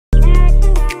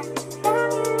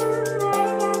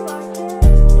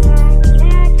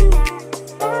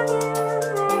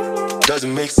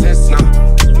doesn't make sense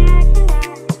now.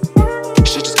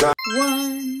 Shit just got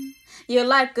 1, you're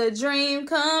like a dream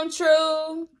come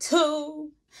true.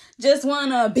 2, just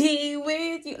wanna be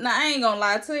with you. Nah, I ain't gonna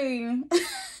lie to you.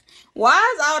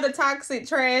 Why is all the toxic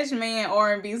trash man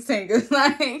R&B singers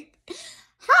like?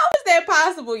 How is that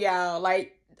possible, y'all?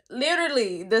 Like,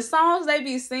 literally, the songs they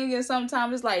be singing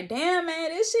sometimes, it's like, damn, man,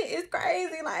 this shit is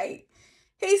crazy. Like,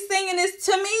 he's singing this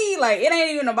to me. Like, it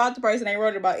ain't even about the person they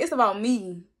wrote it about. It's about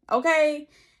me, okay?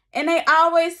 And they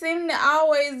always seem to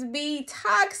always be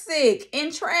toxic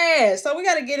and trash. So we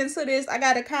got to get into this. I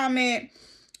got a comment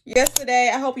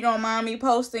yesterday. I hope you don't mind me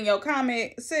posting your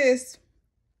comment, sis.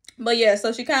 But yeah,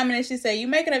 so she commented, she said, you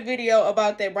making a video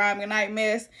about that Brian Mcknight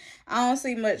mess. I don't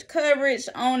see much coverage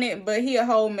on it, but he a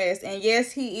whole mess. And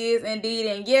yes, he is indeed.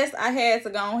 And yes, I had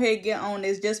to go ahead and get on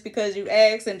this just because you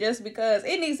asked and just because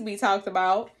it needs to be talked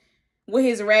about with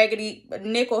his raggedy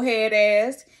nickel head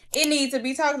ass. It needs to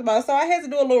be talked about. So I had to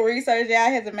do a little research. Yeah, I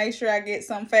had to make sure I get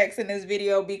some facts in this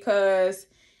video because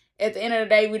at the end of the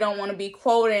day, we don't want to be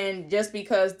quoting just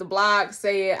because the blog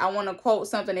said I want to quote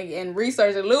something and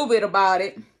research a little bit about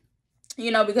it. You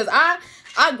know, because I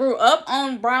grew up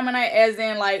on Brian Mcknight, as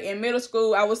in, like, in middle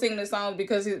school, I was singing the songs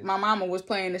because my mama was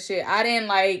playing the shit. I didn't,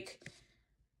 like,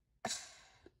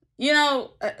 you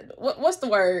know, what's the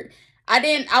word?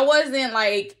 I wasn't,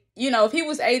 like, you know, if he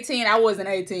was 18, I wasn't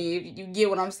 18. You get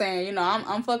what I'm saying? You know,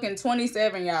 I'm fucking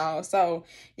 27, y'all. So,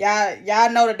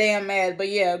 y'all know the damn math. But,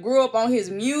 yeah, grew up on his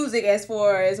music as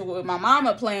far as with my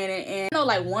mama playing it. And I know,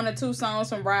 like, 1 or 2 songs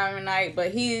from Brian Mcknight,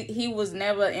 but he was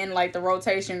never in, like, the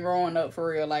rotation growing up for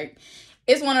real. Like,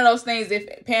 it's one of those things,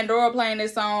 if Pandora playing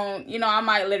this song, you know, I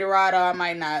might let it ride or I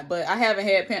might not. But I haven't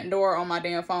had Pandora on my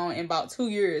damn phone in about 2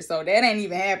 years. So, that ain't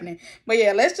even happening. But,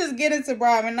 yeah, let's just get into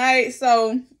Brian Mcknight.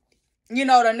 So, you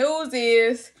know, the news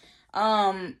is,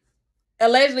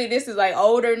 allegedly this is like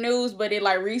older news, but it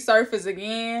like resurfaced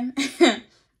again.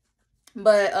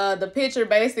 But the picture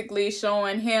basically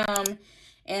showing him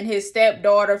and his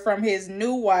stepdaughter from his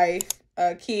new wife,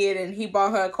 kid, and he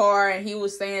bought her a car and he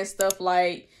was saying stuff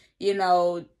like, you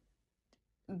know,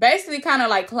 basically kind of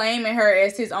like claiming her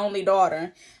as his only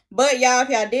daughter. But y'all, if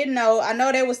y'all didn't know, I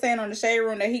know they was saying on the Shade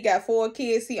Room that he got 4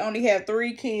 kids. He only had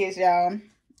 3 kids, y'all.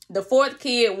 The 4th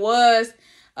kid was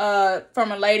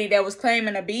from a lady that was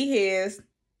claiming to be his,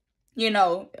 you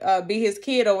know, be his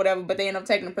kid or whatever, but they ended up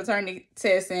taking a paternity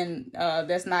test and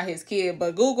that's not his kid.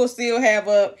 But Google still have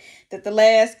up that the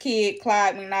last kid,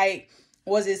 Clyde Mcknight,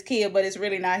 was his kid, but it's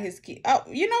really not his kid. Oh,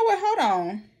 you know what? Hold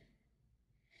on.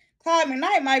 Clyde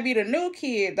Mcknight might be the new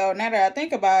kid, though, now that I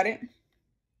think about it.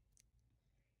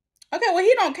 Okay, well,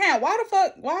 he don't count. Why the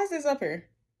fuck? Why is this up here?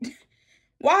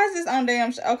 Why is this on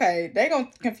damn okay, they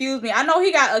gonna confuse me. I know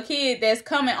he got a kid that's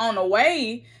coming on the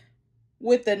way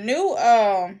with the new,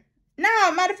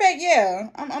 no, matter of fact, yeah.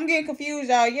 I'm getting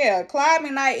confused, y'all. Yeah, Clyde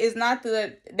Mcknight is not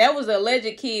that was an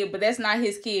alleged kid, but that's not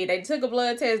his kid. They took a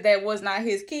blood test, that was not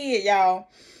his kid, y'all.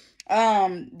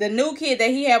 The new kid that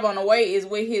he have on the way is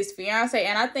with his fiance,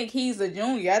 and I think he's a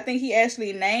junior. I think he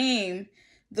actually named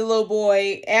the little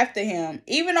boy after him.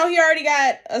 Even though he already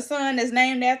got a son that's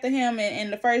named after him in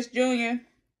the first junior.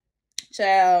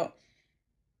 Child,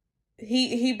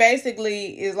 he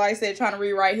basically is, like I said, trying to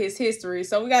rewrite his history.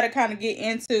 So we got to kind of get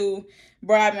into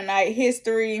Brian Mcknight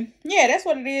history. Yeah, that's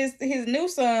what it is. His new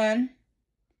son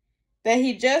that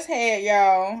he just had,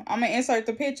 y'all, I'm gonna insert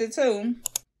the picture too,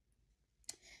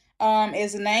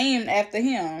 is named after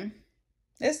him.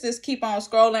 Let's just keep on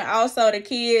scrolling. Also, the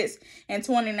kids in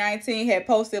 2019 had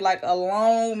posted like a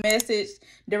long message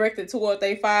directed toward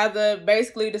their father.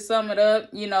 Basically, to sum it up,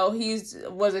 you know,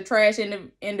 was a trash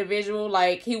individual.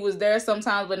 Like, he was there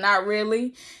sometimes, but not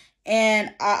really.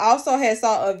 And I also had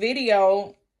saw a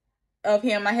video of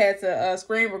him. I had to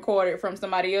screen record it from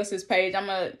somebody else's page. I'm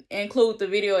going to include the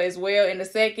video as well in a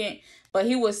second. But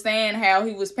he was saying how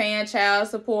he was paying child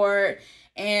support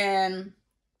and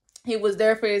he was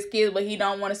there for his kids, but he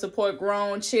don't want to support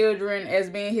grown children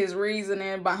as being his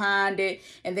reasoning behind it.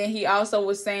 And then he also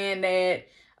was saying that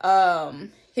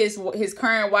his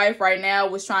current wife right now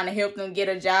was trying to help them get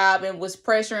a job and was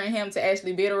pressuring him to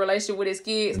actually build a relationship with his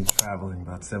kids. I'm traveling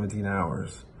about 17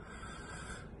 hours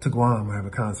to Guam. I have a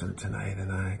concert tonight,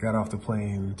 and I got off the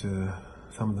plane to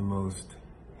some of the most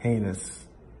heinous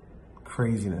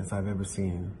craziness I've ever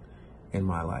seen in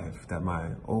my life. That my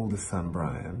oldest son,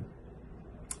 Brian,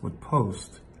 would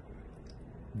post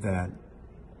that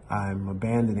I'm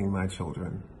abandoning my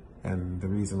children. And the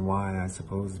reason why, I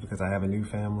suppose, is because I have a new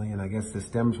family. And I guess this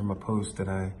stems from a post that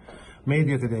I made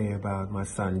the other day about my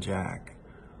son, Jack,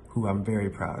 who I'm very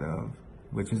proud of.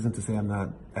 which isn't to say I'm not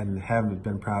and haven't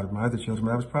been proud of my other children,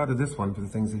 but I was proud of this one for the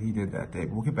things that he did that day.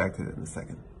 But we'll get back to that in a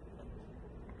second.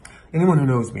 Anyone who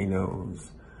knows me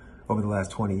knows over the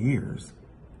last 20 years,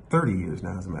 30 years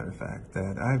now, as a matter of fact,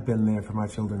 that I've been there for my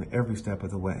children every step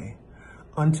of the way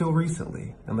until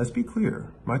recently. And let's be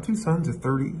clear, my two sons are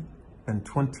 30 and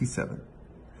 27,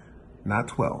 not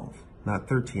 12, not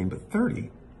 13, but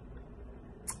 30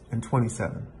 and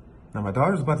 27. Now, my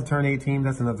daughter's about to turn 18.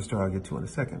 That's another story I'll get to in a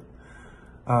second.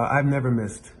 I've never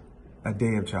missed a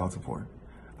day of child support.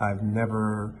 I've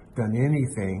never done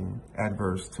anything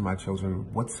adverse to my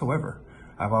children whatsoever.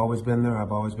 I've always been there.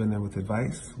 I've always been there with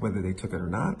advice, whether they took it or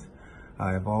not.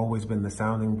 I've always been the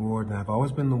sounding board, and I've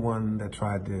always been the one that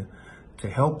tried to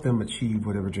help them achieve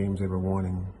whatever dreams they were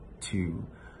wanting to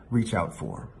reach out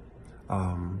for.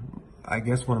 I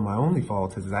guess one of my only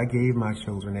faults is I gave my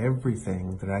children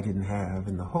everything that I didn't have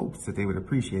in the hopes that they would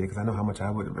appreciate it, because I know how much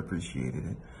I would have appreciated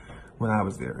it when I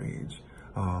was their age.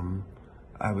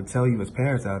 I would tell you, as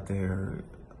parents out there,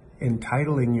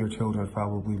 entitling your children is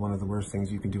probably one of the worst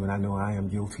things you can do, and I know I am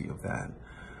guilty of that.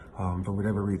 For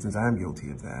whatever reasons, I'm guilty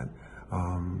of that.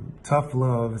 Tough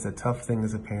love is a tough thing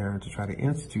as a parent to try to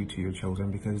institute to your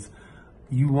children, because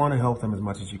you want to help them as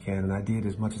much as you can, and I did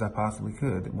as much as I possibly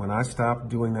could. When I stopped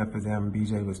doing that for them,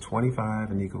 BJ was 25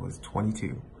 and Nico was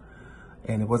 22.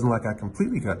 And it wasn't like I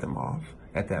completely cut them off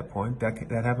at that point.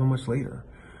 That happened much later.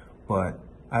 But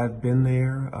I've been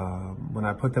there. When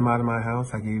I put them out of my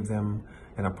house, I gave them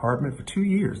an apartment for 2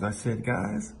 years. And I said,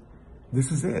 guys,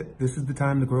 this is it. This is the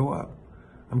time to grow up.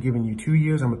 I'm giving you 2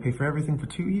 years. I'm going to pay for everything for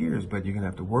 2 years, but you're going to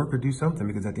have to work or do something,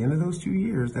 because at the end of those 2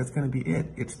 years, that's going to be it.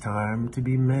 It's time to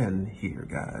be men here,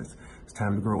 guys. It's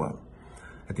time to grow up.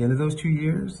 At the end of those 2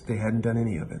 years, they hadn't done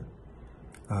any of it.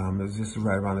 It was just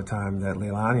right around the time that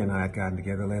Leilani and I had gotten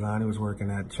together. Leilani was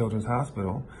working at Children's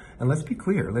Hospital. And let's be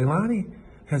clear, Leilani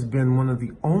has been one of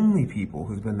the only people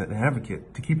who's been an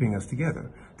advocate to keeping us together,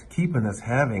 to keeping us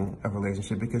having a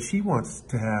relationship, because she wants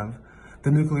to have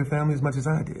the nuclear family as much as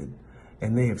I did.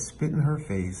 And they have spit in her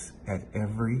face at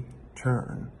every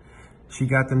turn. She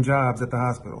got them jobs at the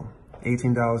hospital,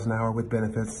 $18 an hour with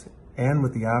benefits, and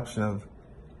with the option of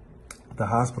the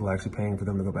hospital actually paying for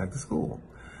them to go back to school.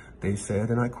 They said,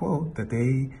 and I quote, that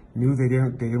they knew they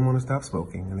didn't want to stop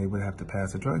smoking and they would have to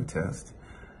pass a drug test.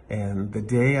 And the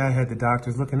day I had the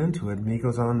doctors looking into it,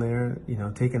 Nico's on there,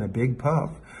 taking a big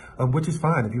puff, which is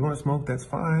fine. If you want to smoke, that's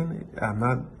fine. I'm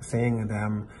not saying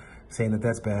that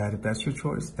that's bad. If that's your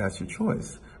choice, that's your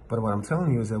choice. But what I'm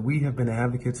telling you is that we have been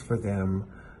advocates for them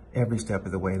every step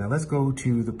of the way. Now let's go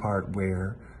to the part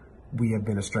where we have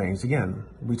been estranged. Again,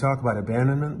 we talk about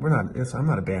abandonment. I'm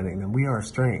not abandoning them. We are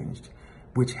estranged,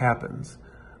 which happens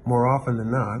more often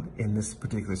than not in this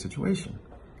particular situation.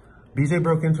 BJ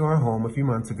broke into our home a few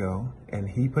months ago, and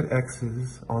he put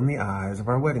X's on the eyes of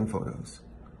our wedding photos.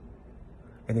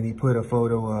 And then he put a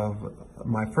photo of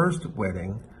my first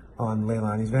wedding on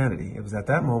Leilani's vanity. It was at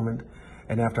that moment,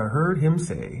 and after I heard him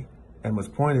say, and was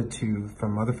pointed to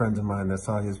from other friends of mine that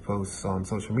saw his posts on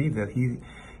social media, that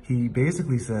he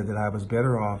basically said that I was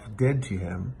better off dead to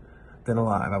him than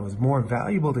alive. I was more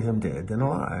valuable to him dead than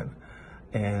alive.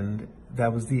 And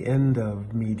that was the end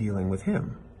of me dealing with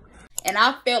him. And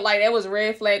I felt like that was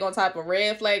red flag on top of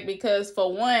red flag, because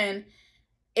for one,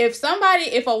 if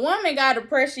a woman got to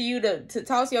pressure you to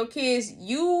talk to your kids,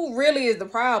 you really is the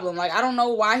problem. Like, I don't know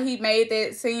why he made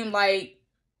that seem like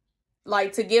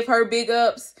to give her big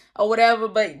ups or whatever,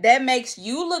 but that makes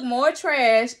you look more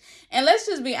trash. And let's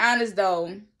just be honest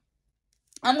though,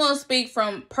 I'm going to speak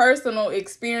from personal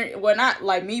experience. Well, not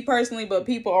like me personally, but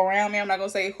people around me. I'm not going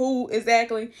to say who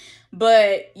exactly.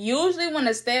 But usually when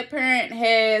a step parent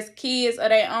has kids of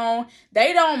their own,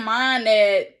 they don't mind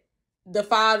that the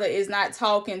father is not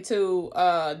talking to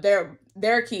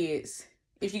their kids.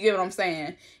 If you get what I'm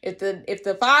saying. If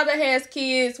the father has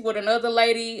kids with another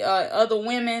lady, other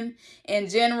women in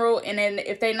general, and then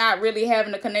if they're not really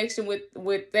having a connection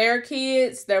with their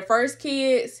kids, their first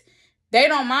kids, they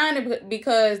don't mind it,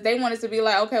 because they want it to be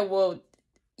like, okay, well,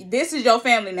 this is your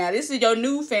family now. This is your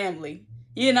new family.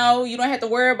 You don't have to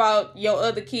worry about your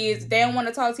other kids. If they don't want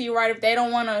to talk to you right, if they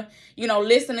don't want to,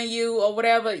 listen to you or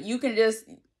whatever, you can just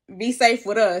be safe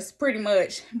with us, pretty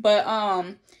much. But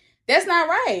that's not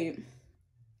right.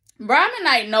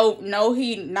 Mcknight know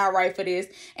he not right for this.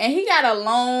 And he got a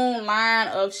long line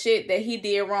of shit that he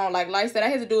did wrong. Like I said, I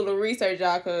had to do a little research,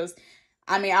 y'all, because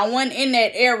I wasn't in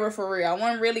that era for real. I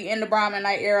wasn't really in the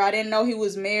Mcknight era. I didn't know he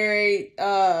was married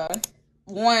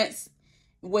once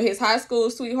with his high school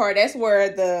sweetheart. That's where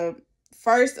the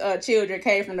first children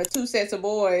came from, the two sets of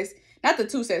boys. Not the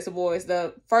two sets of boys.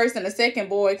 The first and the second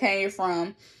boy came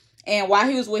from. And while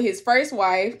he was with his first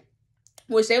wife,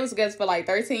 which they was together for like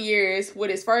 13 years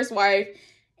with his first wife,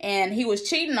 and he was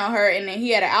cheating on her, and then he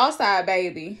had an outside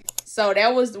baby. So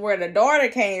that was where the daughter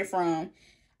came from,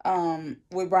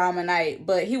 with Mcknight.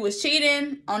 But he was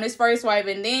cheating on his first wife,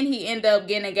 and then he ended up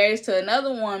getting engaged to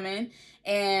another woman,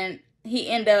 and he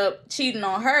ended up cheating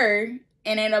on her,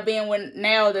 and ended up being with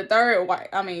now the third wife.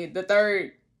 I mean, the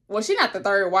third. Well, she's not the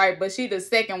third wife, but she the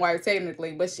second wife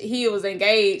technically. But he was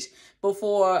engaged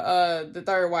before the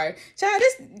third wife. Child,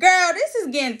 this is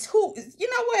getting too. You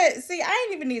know what? See, I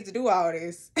ain't even need to do all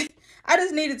this. I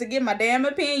just needed to get my damn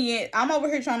opinion. I'm over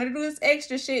here trying to do this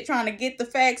extra shit, trying to get the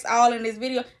facts all in this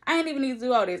video. I ain't even need to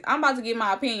do all this. I'm about to get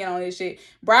my opinion on this shit.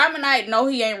 Mcknight, no,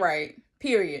 he ain't right.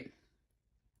 Period.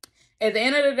 At the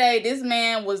end of the day, this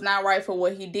man was not right for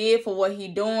what he did, for what he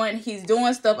doing. He's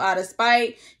doing stuff out of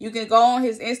spite. You can go on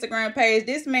his Instagram page.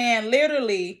 This man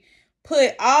literally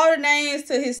put all the names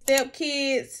to his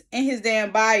stepkids in his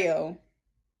damn bio.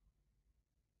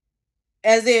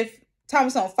 As if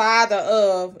Thompson, father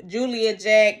of Julia,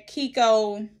 Jack,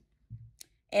 Kiko,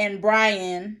 and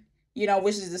Brian, you know,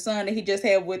 which is the son that he just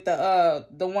had with the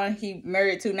one he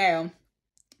married to now.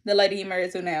 The lady he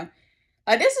married to now.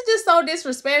 Like, this is just so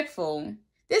disrespectful.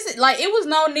 This is like, it was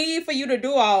no need for you to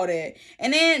do all that.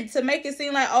 And then to make it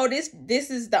seem like, oh, this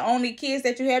is the only kids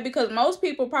that you have, because most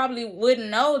people probably wouldn't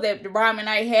know that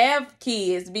Mcknight have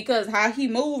kids, because how he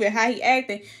moving, how he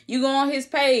acting. You go on his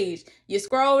page, you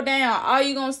scroll down, all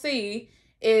you gonna see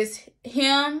is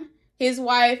him, his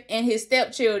wife, and his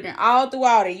stepchildren all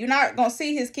throughout it. You're not gonna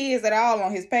see his kids at all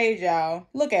on his page, y'all.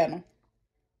 Look at him.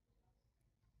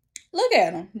 Look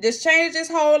at him. Just changed his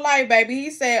whole life, baby.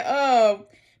 He said,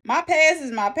 my past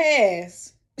is my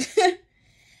past.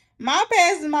 My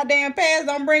past is my damn past.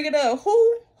 Don't bring it up.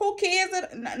 Who kids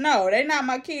are? No, they're not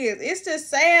my kids. It's just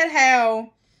sad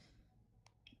how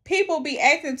people be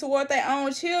acting toward their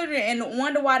own children and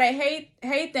wonder why they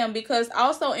hate them. Because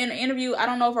also in the interview, I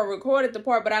don't know if I recorded the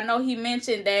part, but I know he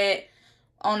mentioned that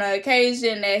on an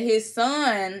occasion that his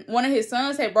son, one of his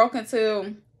sons had broken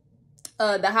into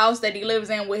the house that he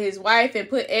lives in with his wife and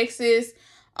put X's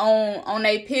on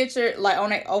a picture, like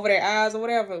on over their eyes or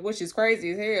whatever, which is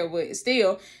crazy as hell. But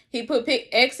still, he put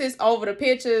X's over the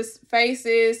pictures,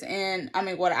 faces, and I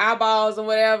mean, what, eyeballs or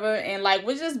whatever, and like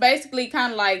was just basically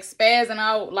kind of like spazzing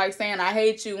out, like saying I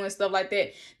hate you and stuff like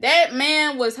that. That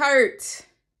man was hurt.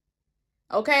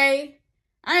 Okay,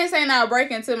 I ain't saying I'll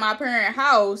break into my parent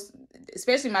house,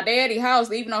 especially my daddy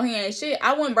house, even though he ain't shit.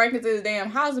 I wouldn't break into his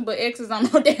damn house and put X's on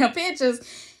no damn pictures,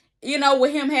 you know,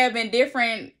 with him having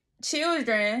different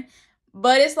children.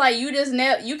 But it's like, you just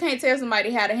you can't tell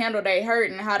somebody how to handle their hurt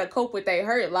and how to cope with their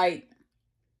hurt. Like,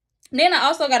 then I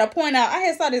also got to point out, I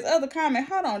had saw this other comment.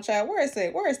 Hold on, child. Where is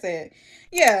it?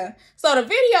 Yeah. So the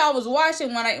video I was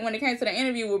watching when it came to the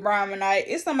interview with Mcknight,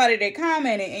 it's somebody that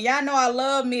commented, and y'all know I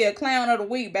love me a clown of the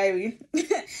week, baby.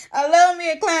 I love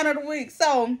me a clown of the week.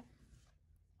 So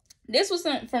this was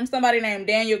from somebody named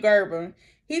Daniel Gerber.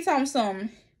 He told me some,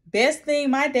 best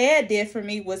thing my dad did for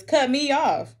me was cut me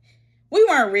off. We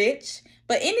weren't rich,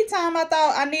 but anytime I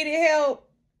thought I needed help,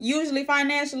 usually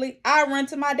financially, I run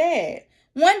to my dad.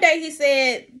 One day he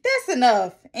said, that's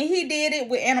enough. And he did it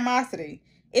with animosity.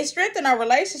 It strengthened our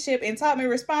relationship and taught me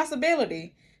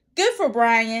responsibility. Good for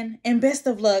Brian, and best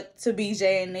of luck to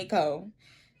BJ and Nicole.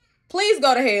 Please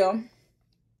go to hell.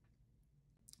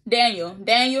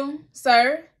 Daniel,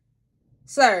 sir,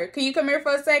 can you come here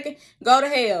for a second? Go to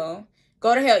hell.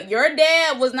 Go to hell. Your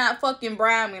dad was not fucking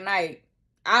Mcknight.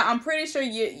 I'm pretty sure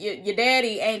your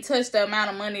daddy ain't touched the amount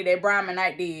of money that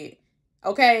Mcknight did.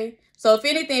 Okay? So if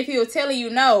anything, if he was telling you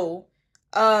no,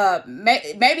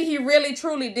 maybe he really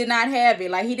truly did not have it.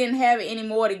 Like, he didn't have it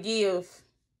anymore to give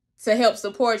to help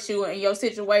support you in your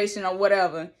situation or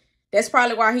whatever. That's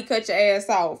probably why he cut your ass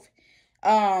off.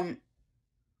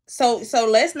 So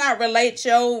let's not relate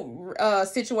your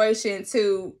situation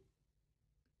to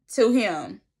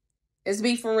him. Let's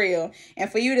be for real.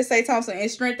 And for you to say, Thompson,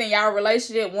 and strengthen y'all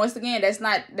relationship, once again, that's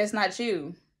not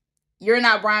you. You're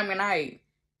not Mcknight.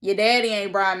 Your daddy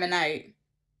ain't Mcknight.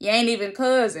 You ain't even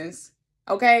cousins.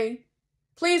 Okay?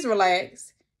 Please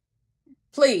relax.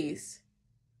 Please.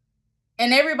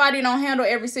 And everybody don't handle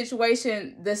every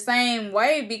situation the same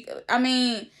way. Because, I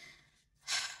mean,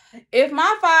 if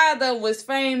my father was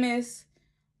famous,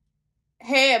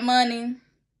 had money,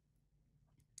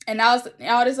 and all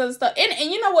this other stuff,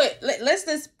 and you know what? Let's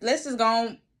just go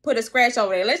and put a scratch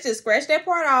over there. Let's just scratch that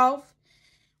part off.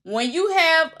 When you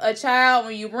have a child,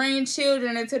 when you bring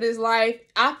children into this life,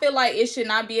 I feel like it should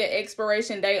not be an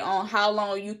expiration date on how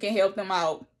long you can help them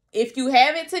out. If you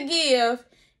have it to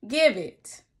give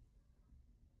it.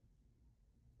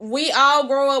 we all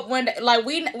grow up one day. Like,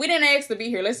 we didn't ask to be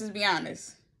here. Let's just be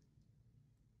honest.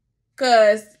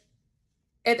 Because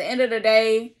at the end of the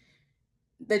day,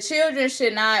 the children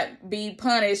should not be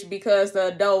punished because the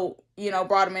adult, you know,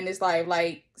 brought them in this life.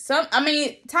 Like,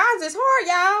 times is hard,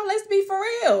 y'all. Let's be for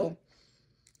real.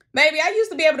 Baby, I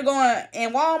used to be able to go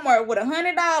in Walmart with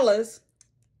 $100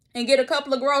 and get a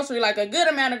couple of groceries, like a good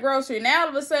amount of grocery. Now all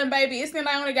of a sudden, baby, it's like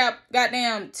I only got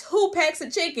goddamn 2 packs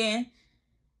of chicken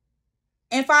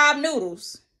and 5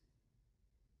 noodles.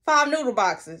 5 noodle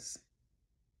boxes.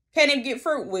 Can't even get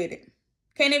fruit with it.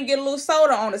 Can't even get a little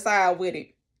soda on the side with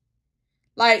it.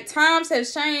 Like, times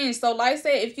have changed. So, like I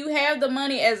said, if you have the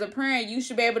money as a parent, you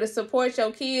should be able to support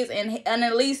your kids and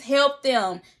at least help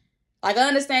them. Like, I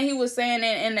understand he was saying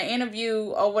in the interview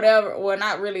or whatever. Well,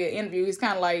 not really an interview. He's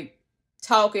kind of like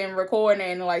talking, recording,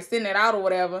 and like sending it out or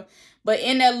whatever. But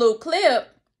in that little clip,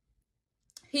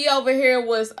 he over here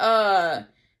was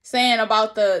saying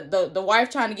about the wife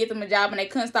trying to get them a job and they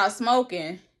couldn't stop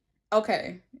smoking.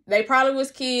 Okay, they probably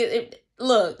was kids.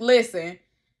 Look, listen.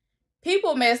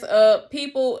 People mess up.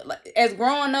 People, as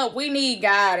growing up, we need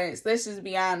guidance. Let's just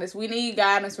be honest. We need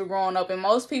guidance for growing up. And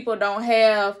most people don't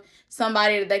have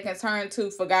somebody that they can turn to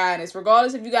for guidance.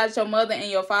 Regardless if you got your mother and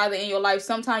your father in your life,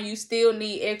 sometimes you still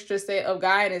need extra set of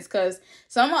guidance. Because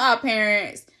some of our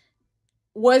parents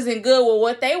wasn't good with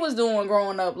what they was doing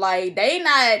growing up. Like, they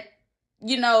not,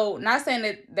 you know, not saying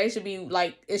that they should be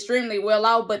like extremely well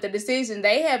off, but the decision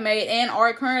they have made and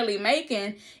are currently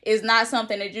making is not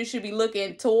something that you should be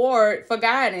looking toward for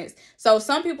guidance. So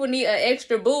some people need an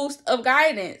extra boost of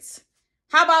guidance.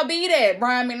 How about be that,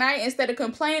 Brian Mcknight, instead of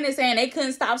complaining saying they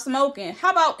couldn't stop smoking?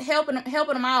 How about helping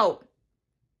them out?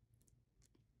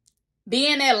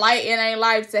 Being that light in their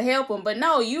life to help them. But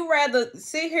no, you rather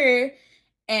sit here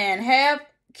and have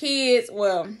kids,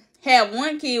 well, have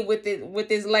one kid with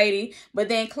this lady, but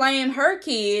then claim her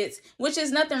kids, which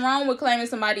is nothing wrong with claiming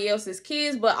somebody else's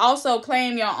kids, but also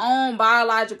claim your own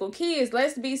biological kids.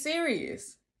 Let's be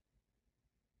serious.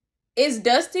 It's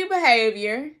dusty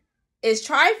behavior. It's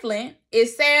trifling.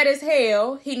 It's sad as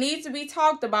hell. He needs to be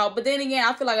talked about. But then again,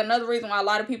 I feel like another reason why a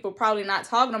lot of people probably not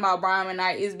talking about Brian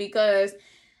Mcknight is because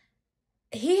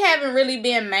he haven't really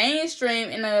been mainstream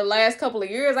in the last couple of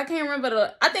years. I can't remember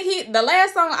the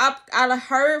last song I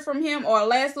heard from him, or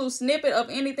last little snippet of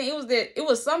anything, it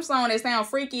was some song that sound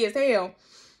freaky as hell.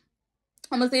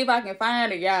 I'm gonna see if I can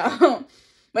find it, y'all.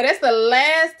 But that's the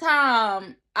last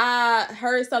time I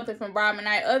heard something from Brian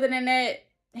Mcknight. Other than that,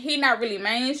 he not really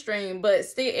mainstream, but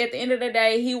still at the end of the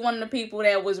day, he one of the people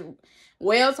that was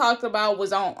well talked about,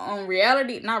 was on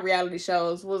not reality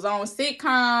shows, was on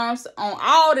sitcoms, on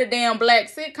all the damn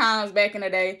black sitcoms back in the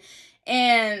day.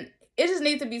 And it just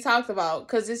needs to be talked about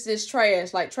because it's just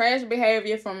trash. Like, trash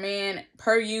behavior from men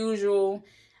per usual.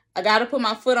 I gotta put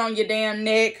my foot on your damn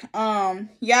neck. Y'all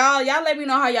let me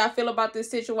know how y'all feel about this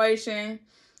situation.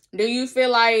 Do you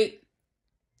feel like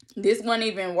this wasn't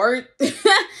even worth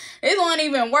it wasn't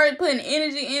even worth putting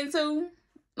energy into?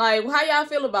 Like, how y'all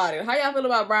feel about it? How y'all feel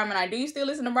about Brian Mcknight? Do you still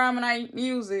listen to Brian Mcknight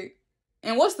music?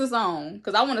 And what's the song?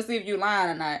 Because I want to see if you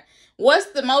lying or not.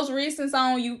 What's the most recent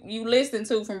song you listened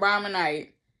to from Brian Mcknight?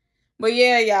 But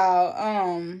yeah,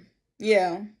 y'all.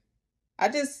 Yeah. I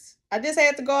just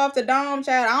had to go off the dome,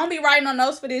 child. I don't be writing no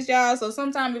notes for this, y'all. So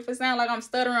sometimes if it sounds like I'm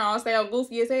stuttering or I sound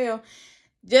goofy as hell,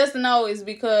 just know it's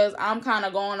because I'm kind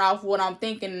of going off what I'm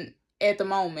thinking at the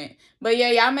moment. But yeah,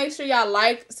 y'all make sure y'all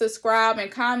like, subscribe, and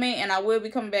comment, and I will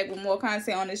be coming back with more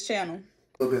content on this channel.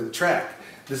 A little bit of the track.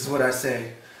 This is what I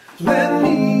say. Let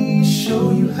me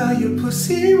show you how your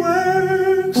pussy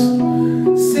works.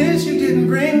 Since you didn't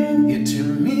bring it to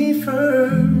me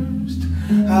first,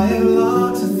 I have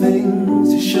lots of things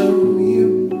to show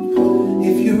you.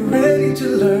 If you're ready to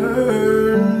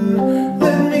learn,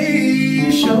 let me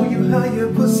show you how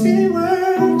your pussy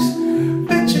works.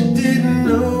 Bet you didn't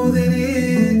know that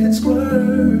it could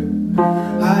squirt.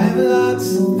 I have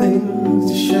lots of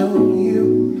things to show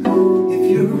you.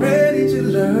 If you're ready to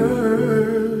learn.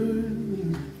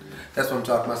 That's what I'm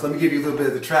talking about. So let me give you a little bit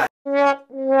of the track.